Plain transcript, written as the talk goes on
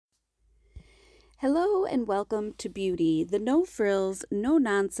Hello and welcome to Beauty, the no-frills,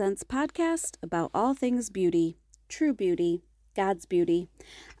 no-nonsense podcast about all things beauty, true beauty, God's beauty.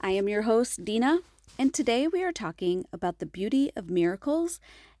 I am your host, Deanna, and today we are talking about the beauty of miracles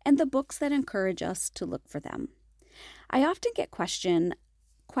and the books that encourage us to look for them. I often get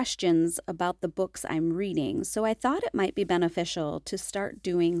questions about the books I'm reading, so I thought it might be beneficial to start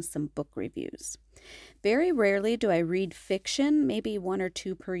doing some book reviews. Very rarely do I read fiction, maybe one or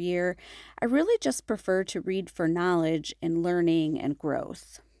two per year. I really just prefer to read for knowledge and learning and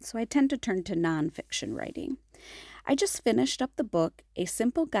growth, so I tend to turn to nonfiction writing. I just finished up the book, A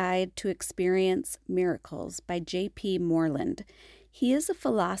Simple Guide to Experience Miracles by J.P. Moreland. He is a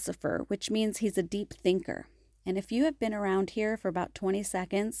philosopher, which means he's a deep thinker. And if you have been around here for about 20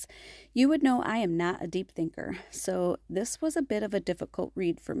 seconds, you would know I am not a deep thinker, so this was a bit of a difficult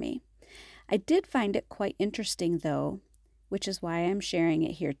read for me. I did find it quite interesting, though, which is why I'm sharing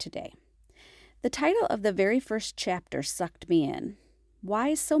it here today. The title of the very first chapter sucked me in.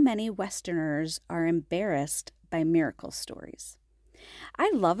 Why so many Westerners are embarrassed by miracle stories. I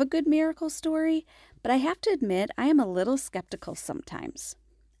love a good miracle story, but I have to admit I am a little skeptical sometimes.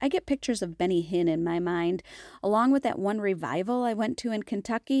 I get pictures of Benny Hinn in my mind, along with that one revival I went to in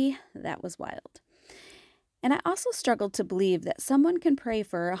Kentucky. That was wild. And I also struggled to believe that someone can pray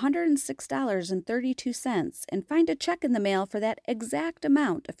for $106.32 and find a check in the mail for that exact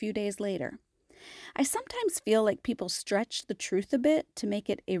amount a few days later. I sometimes feel like people stretch the truth a bit to make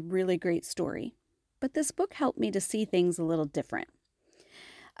it a really great story, but this book helped me to see things a little different.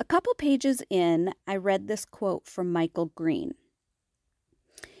 A couple pages in, I read this quote from Michael Green.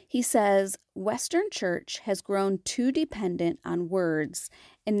 He says, Western church has grown too dependent on words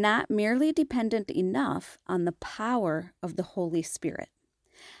and not merely dependent enough on the power of the Holy Spirit.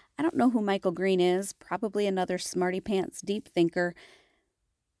 I don't know who Michael Green is, probably another smarty pants deep thinker,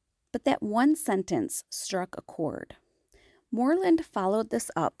 but that one sentence struck a chord. Moreland followed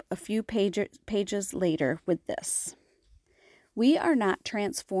this up a few pages later with this. We are not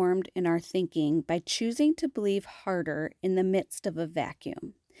transformed in our thinking by choosing to believe harder in the midst of a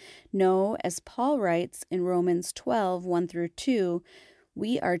vacuum. No, as Paul writes in Romans 12, 1 through 2,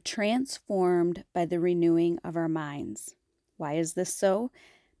 we are transformed by the renewing of our minds. Why is this so?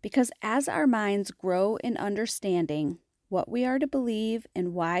 Because as our minds grow in understanding what we are to believe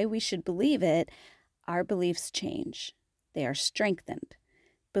and why we should believe it, our beliefs change. They are strengthened.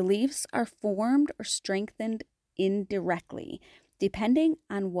 Beliefs are formed or strengthened indirectly, depending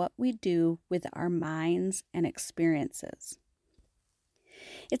on what we do with our minds and experiences.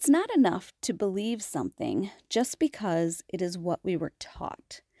 It's not enough to believe something just because it is what we were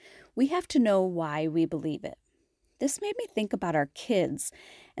taught. We have to know why we believe it. This made me think about our kids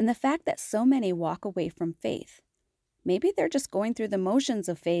and the fact that so many walk away from faith. Maybe they're just going through the motions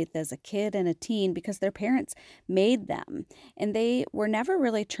of faith as a kid and a teen because their parents made them, and they were never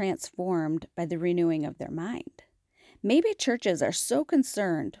really transformed by the renewing of their mind. Maybe churches are so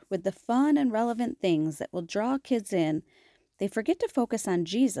concerned with the fun and relevant things that will draw kids in, they forget to focus on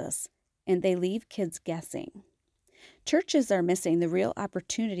Jesus, and they leave kids guessing. Churches are missing the real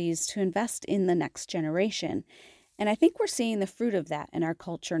opportunities to invest in the next generation, and I think we're seeing the fruit of that in our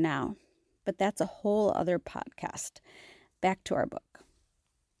culture now. But that's a whole other podcast. Back to our book.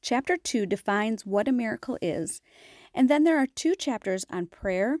 Chapter 2 defines what a miracle is, and then there are 2 chapters on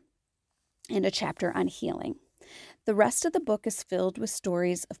prayer and a chapter on healing. The rest of the book is filled with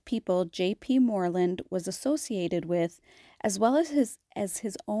stories of people J.P. Moreland was associated with, as well as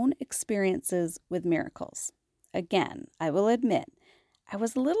his own experiences with miracles. Again, I will admit, I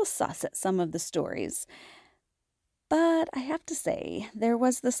was a little sus at some of the stories, but I have to say, there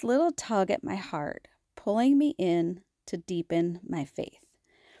was this little tug at my heart, pulling me in to deepen my faith.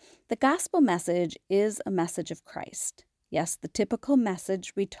 The gospel message is a message of Christ. Yes, the typical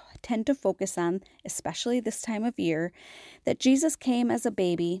message we tend to focus on, especially this time of year, that Jesus came as a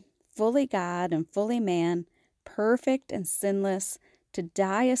baby, fully God and fully man, perfect and sinless, to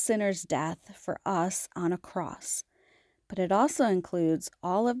die a sinner's death for us on a cross. But it also includes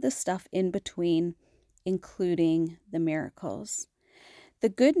all of the stuff in between, including the miracles. The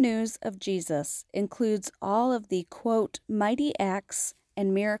good news of Jesus includes all of the, quote, mighty acts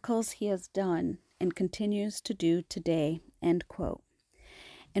and miracles he has done and continues to do today, end quote.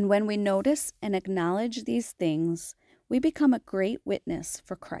 And when we notice and acknowledge these things, we become a great witness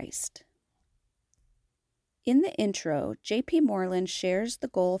for Christ. In the intro, J.P. Moreland shares the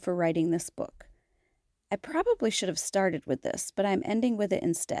goal for writing this book. I probably should have started with this, but I'm ending with it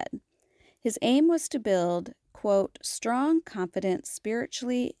instead. His aim was to build, quote, strong, confident,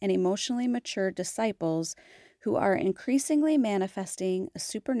 spiritually and emotionally mature disciples who are increasingly manifesting a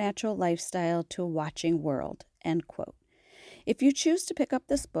supernatural lifestyle to a watching world, end quote. If you choose to pick up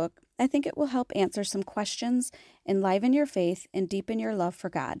this book, I think it will help answer some questions, enliven your faith, and deepen your love for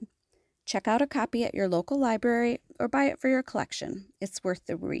God. Check out a copy at your local library or buy it for your collection. It's worth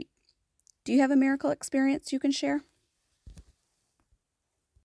the read. Do you have a miracle experience you can share?